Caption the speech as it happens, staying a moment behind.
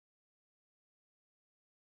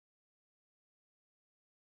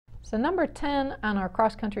So number 10 on our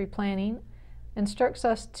cross-country planning instructs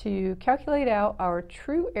us to calculate out our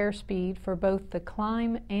true airspeed for both the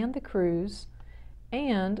climb and the cruise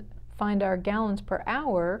and find our gallons per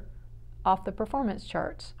hour off the performance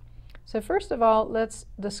charts. So first of all, let's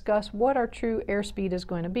discuss what our true airspeed is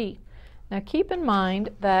going to be. Now keep in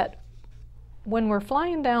mind that when we're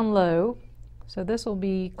flying down low, so this will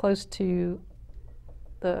be close to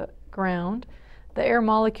the ground, the air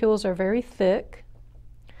molecules are very thick,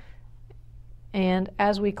 and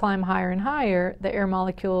as we climb higher and higher, the air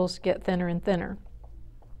molecules get thinner and thinner.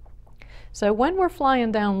 So when we're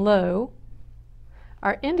flying down low,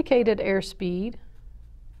 our indicated airspeed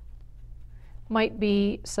might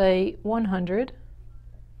be, say, 100.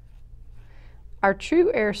 Our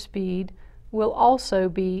true airspeed will also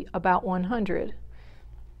be about 100.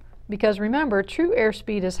 Because remember, true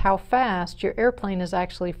airspeed is how fast your airplane is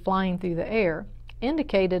actually flying through the air.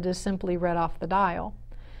 Indicated is simply read off the dial.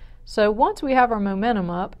 So once we have our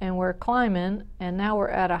momentum up and we're climbing and now we're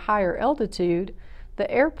at a higher altitude, the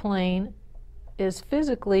airplane is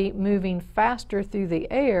physically moving faster through the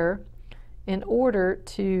air in order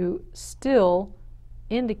to still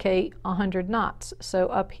indicate 100 knots. So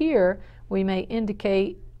up here we may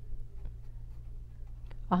indicate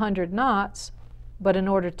 100 knots, but in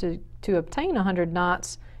order to obtain 100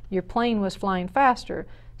 knots, your plane was flying faster.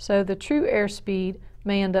 So the true airspeed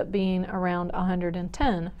may end up being around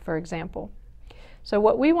 110, for example. So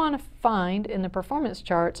what we want to find in the performance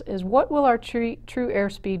charts is what will our true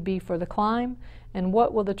airspeed be for the climb and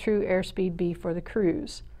what will the true airspeed be for the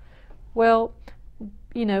cruise. Well,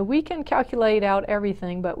 you know, we can calculate out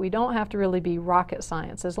everything, but we don't have to really be rocket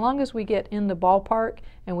science. As long as we get in the ballpark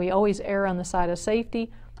and we always err on the side of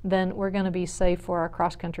safety, then we're going to be safe for our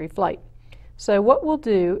cross-country flight. So what we'll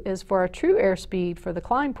do is for our true airspeed for the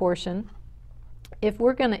climb portion, if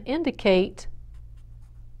we're going to indicate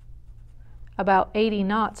about 80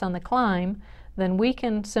 knots on the climb, then we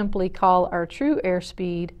can simply call our true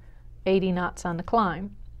airspeed 80 knots on the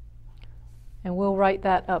climb. And we'll write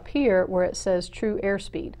that up here where it says true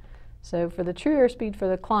airspeed. So for the true airspeed for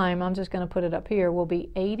the climb, I'm just going to put it up here, will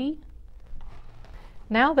be 80.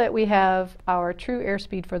 Now that we have our true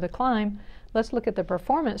airspeed for the climb, let's look at the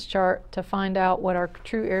performance chart to find out what our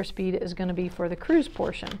true airspeed is going to be for the cruise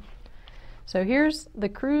portion. So here's the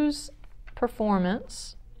cruise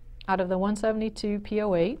performance out of the 172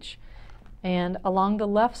 POH, and along the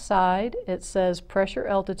left side it says pressure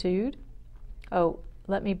altitude. Oh,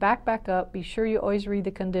 let me back up. Be sure you always read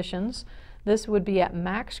the conditions. This would be at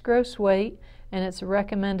max gross weight, and it's a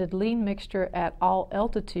recommended lean mixture at all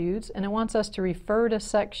altitudes, and it wants us to refer to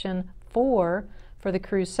section 4 for the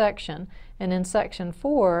cruise section. And in section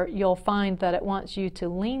 4 you'll find that it wants you to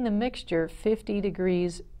lean the mixture 50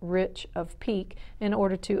 degrees rich of peak in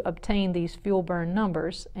order to obtain these fuel burn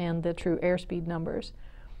numbers and the true airspeed numbers.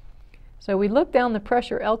 So we look down the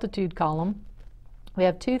pressure altitude column. We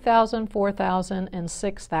have 2,000, 4,000, and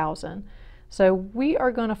 6,000. So we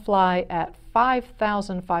are going to fly at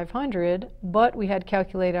 5,500, but we had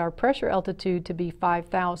calculated our pressure altitude to be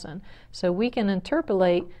 5,000. So we can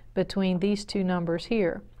interpolate between these two numbers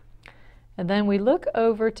here. And then we look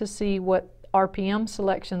over to see what RPM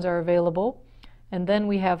selections are available. And then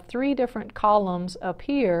we have 3 different columns up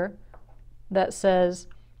here that says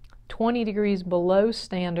 20 degrees below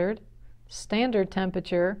standard, standard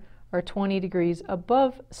temperature, or 20 degrees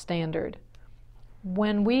above standard.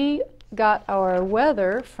 When we got our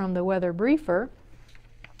weather from the weather briefer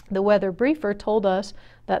told us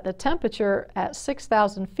that the temperature at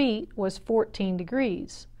 6,000 feet was 14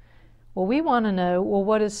 degrees. Well, we want to know, well,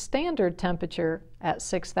 what is standard temperature at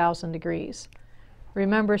 6,000 degrees?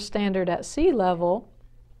 Remember, standard at sea level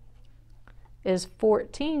is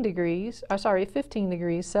 15 degrees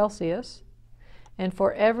Celsius, and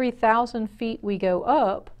for every 1,000 feet we go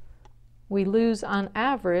up, we lose on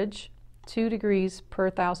average 2 degrees per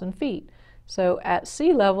 1,000 feet. So at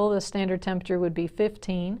sea level, the standard temperature would be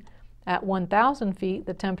 15. At 1,000 feet,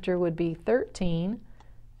 the temperature would be 13,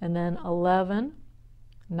 and then 11,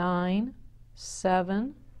 9,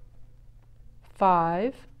 7,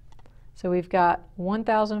 5. So we've got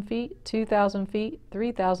 1,000 feet, 2,000 feet,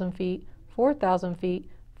 3,000 feet, 4,000 feet,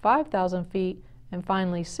 5,000 feet, and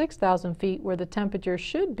finally 6,000 feet, where the temperature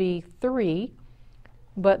should be 3,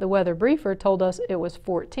 but the weather briefer told us it was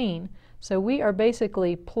 14. So we are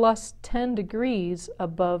basically plus 10 degrees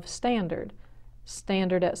above standard.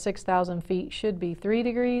 Standard at 6,000 feet should be 3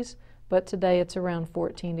 degrees, but today it's around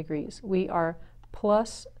 14 degrees. We are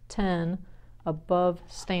plus 10 above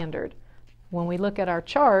standard. When we look at our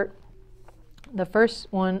chart, the first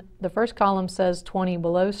column says 20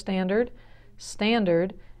 below standard,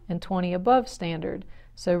 standard, and 20 above standard.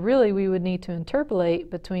 So really we would need to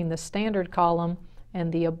interpolate between the standard column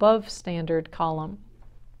and the above standard column.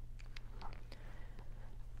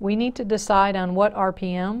 We need to decide on what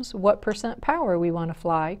RPMs, what percent power we want to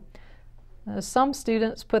fly. Some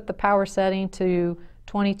students put the power setting to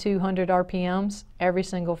 2200 RPMs every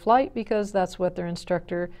single flight because that's what their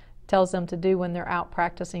instructor tells them to do when they're out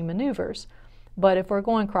practicing maneuvers. But if we're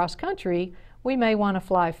going cross country, we may want to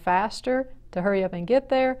fly faster to hurry up and get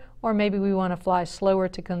there, or maybe we want to fly slower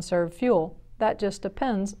to conserve fuel. That just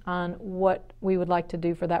depends on what we would like to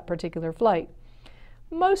do for that particular flight.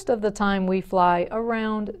 Most of the time we fly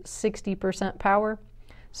around 60% power.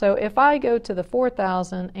 So if I go to the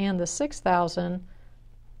 4000 and the 6000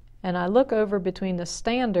 and I look over between the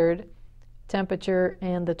standard temperature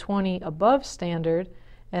and the 20 above standard,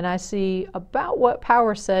 and I see about what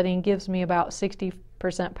power setting gives me about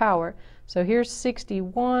 60% power. So here's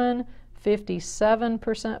 61,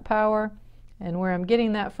 57% power, and where I'm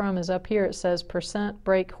getting that from is up here. It says percent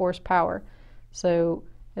brake horsepower. So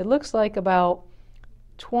it looks like about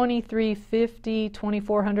 2350,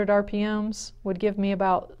 2400 RPMs would give me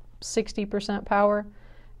about 60% power.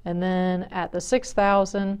 And then at the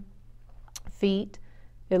 6000 feet,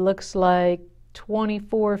 it looks like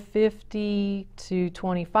 2450 to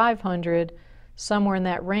 2500, somewhere in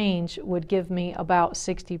that range, would give me about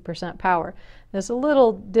 60% power. It's a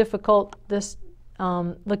little difficult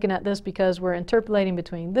looking at this because we're interpolating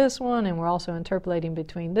between this one and we're also interpolating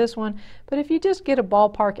between this one. But if you just get a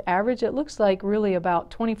ballpark average, it looks like really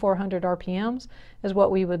about 2400 RPMs is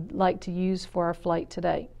what we would like to use for our flight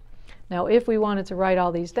today. Now, if we wanted to write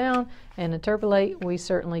all these down and interpolate, we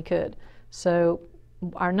certainly could. So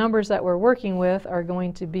our numbers that we're working with are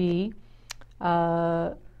going to be,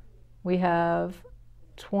 we have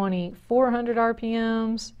 2400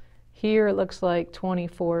 RPMs. Here it looks like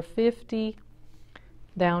 2450.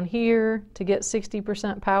 Down here, to get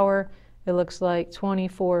 60% power, it looks like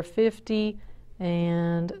 2450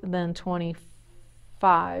 and then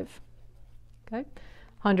 25. Okay,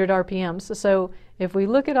 100 RPMs. So if we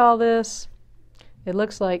look at all this, it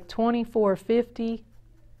looks like 2450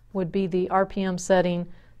 would be the RPM setting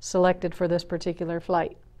selected for this particular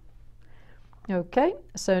flight. Okay,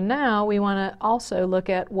 so now we want to also look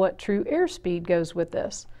at what true airspeed goes with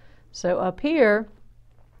this. So up here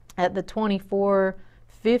at the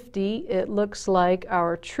 2450, it looks like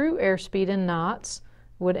our true airspeed in knots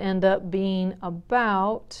would end up being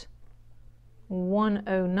about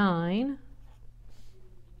 109.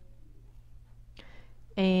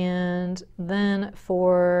 And then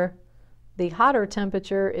for the hotter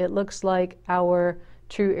temperature, it looks like our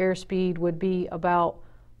true airspeed would be about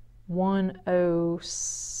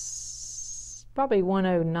probably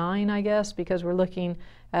 109, I guess, because we're looking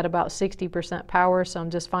at about 60% power, so I'm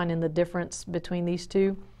just finding the difference between these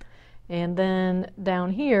two. And then down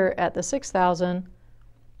here at the 6000,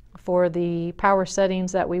 for the power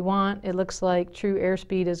settings that we want, it looks like true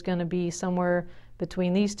airspeed is going to be somewhere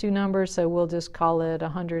between these two numbers, so we'll just call it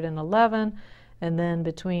 111. And then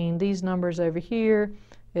between these numbers over here,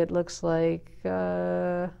 it looks like,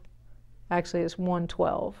 actually it's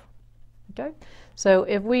 112. Okay, so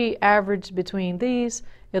if we average between these,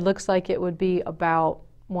 it looks like it would be about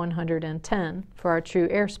 110 for our true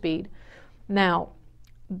airspeed. Now,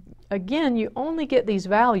 again, you only get these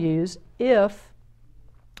values if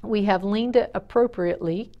we have leaned it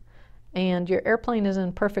appropriately and your airplane is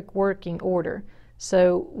in perfect working order.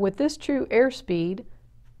 So with this true airspeed,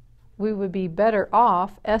 we would be better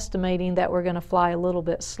off estimating that we're going to fly a little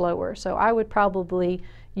bit slower. So I would probably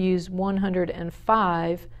use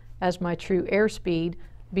 105 as my true airspeed,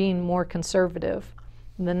 being more conservative.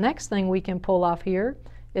 And the next thing we can pull off here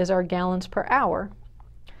is our gallons per hour.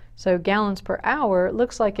 So gallons per hour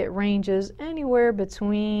looks like it ranges anywhere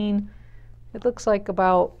between, it looks like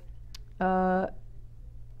about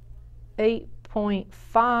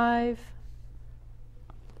 8.5,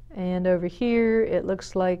 and over here it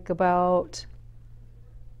looks like about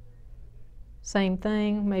same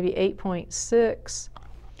thing, maybe 8.6,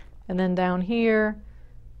 and then down here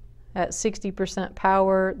at 60%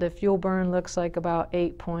 power, the fuel burn looks like about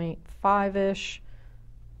 8.5-ish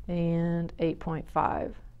and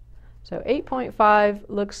 8.5. So 8.5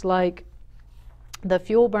 looks like the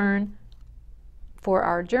fuel burn for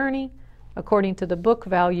our journey according to the book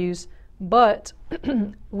values, but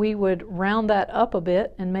we would round that up a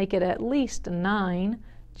bit and make it at least 9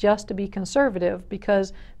 just to be conservative,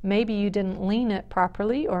 because maybe you didn't lean it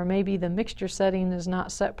properly, or maybe the mixture setting is not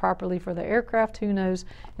set properly for the aircraft. Who knows?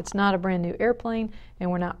 It's not a brand new airplane and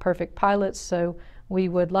we're not perfect pilots, so we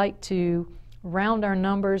would like to round our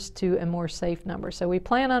numbers to a more safe number. So we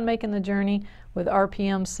plan on making the journey with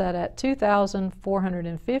RPM set at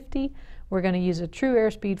 2,450. We're going to use a true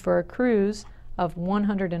airspeed for a cruise of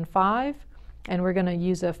 105, and we're going to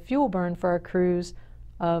use a fuel burn for a cruise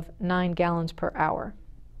of 9 gallons per hour.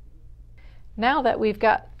 Now that we've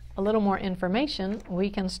got a little more information, we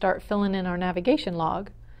can start filling in our navigation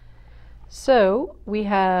log. So we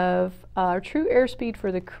have our true airspeed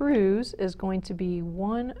for the cruise is going to be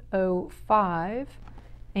 105,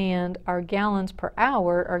 and our gallons per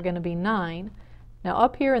hour are going to be 9. Now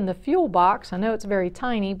up here in the fuel box, I know it's very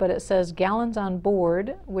tiny, but it says gallons on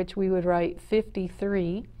board, which we would write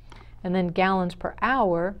 53, and then gallons per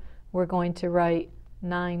hour, we're going to write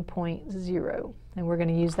 9.0, and we're going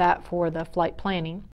to use that for the flight planning.